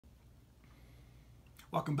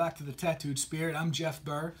Welcome back to the Tattooed Spirit. I'm Jeff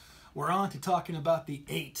Burr. We're on to talking about the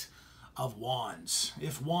Eight of Wands.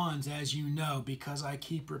 If wands, as you know, because I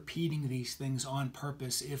keep repeating these things on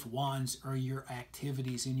purpose, if wands are your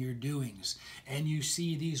activities and your doings, and you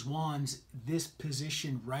see these wands, this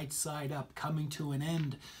position right side up coming to an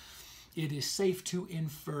end, it is safe to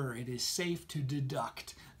infer, it is safe to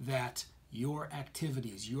deduct that your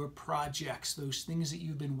activities, your projects, those things that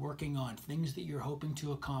you've been working on, things that you're hoping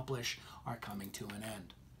to accomplish are coming to an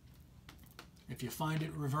end. If you find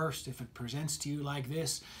it reversed, if it presents to you like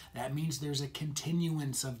this, that means there's a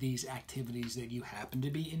continuance of these activities that you happen to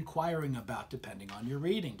be inquiring about, depending on your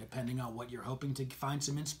reading, depending on what you're hoping to find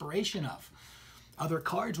some inspiration of. Other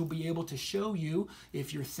cards will be able to show you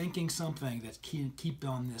if you're thinking something that can keep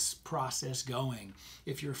on this process going.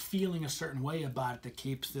 If you're feeling a certain way about it that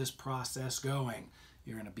keeps this process going,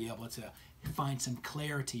 you're going to be able to find some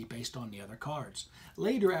clarity based on the other cards.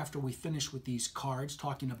 Later, after we finish with these cards,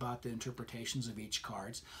 talking about the interpretations of each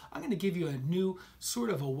cards, I'm going to give you a new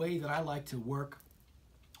sort of a way that I like to work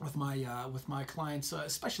with my clients,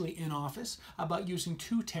 especially in office, about using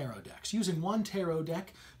two tarot decks. Using one tarot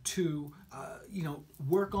deck to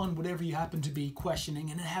work on whatever you happen to be questioning,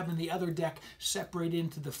 and then having the other deck separate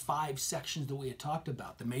into the 5 sections that we had talked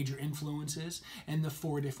about, the major influences and the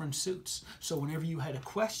 4 different suits. So whenever you had a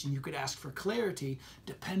question, you could ask for clarity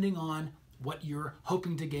depending on what you're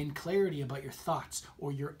hoping to gain clarity about your thoughts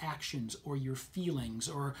or your actions or your feelings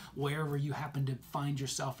or wherever you happen to find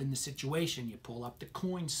yourself in the situation. You pull up the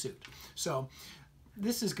coin suit. So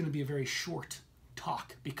this is going to be a very short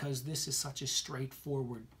talk because this is such a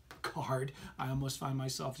straightforward card. I almost find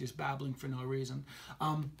myself just babbling for no reason.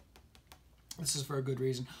 This is for a good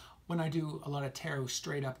reason. When I do a lot of tarot,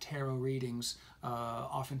 straight up tarot readings,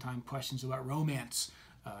 oftentimes questions about romance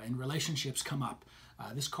and relationships come up.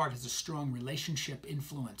 This card has a strong relationship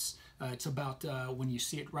influence. It's about when you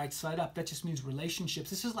see it right side up, that just means relationships.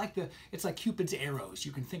 This is like it's like Cupid's arrows.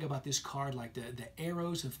 You can think about this card like the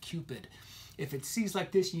arrows of Cupid. If it sees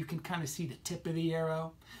like this, you can kind of see the tip of the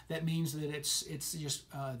arrow. That means that it's just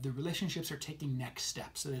the relationships are taking next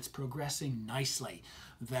steps, that it's progressing nicely,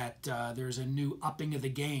 that there's a new upping of the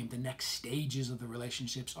game. The next stages of the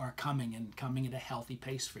relationships are coming and coming at a healthy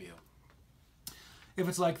pace for you. If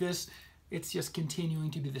it's like this, it's just continuing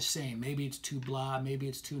to be the same. Maybe it's too blah, maybe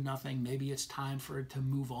it's too nothing, maybe it's time for it to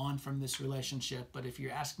move on from this relationship. But if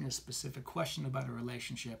you're asking a specific question about a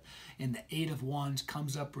relationship and the 8 of Wands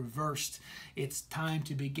comes up reversed, it's time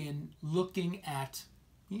to begin looking at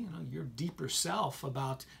your deeper self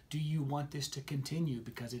about, do you want this to continue?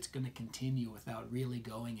 Because it's going to continue without really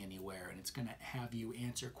going anywhere, and it's going to have you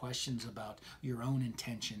answer questions about your own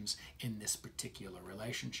intentions in this particular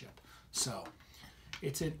relationship. So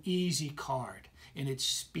it's an easy card, and it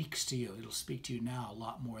speaks to you. It'll speak to you now a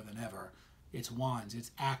lot more than ever. It's wands,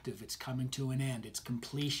 it's active, it's coming to an end, it's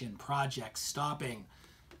completion, projects, stopping.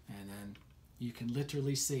 And then you can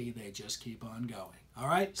literally see they just keep on going. All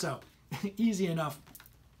right, so easy enough.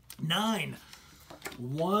 9.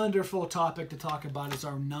 Wonderful topic to talk about is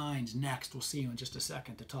our 9s next. We'll see you in just a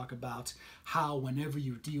second to talk about how whenever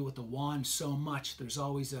you deal with the wand so much, there's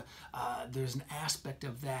always there's an aspect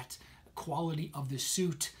of that quality of the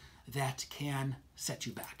suit that can set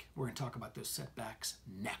you back. We're going to talk about those setbacks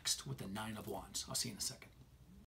next with the 9 of Wands. I'll see you in a second.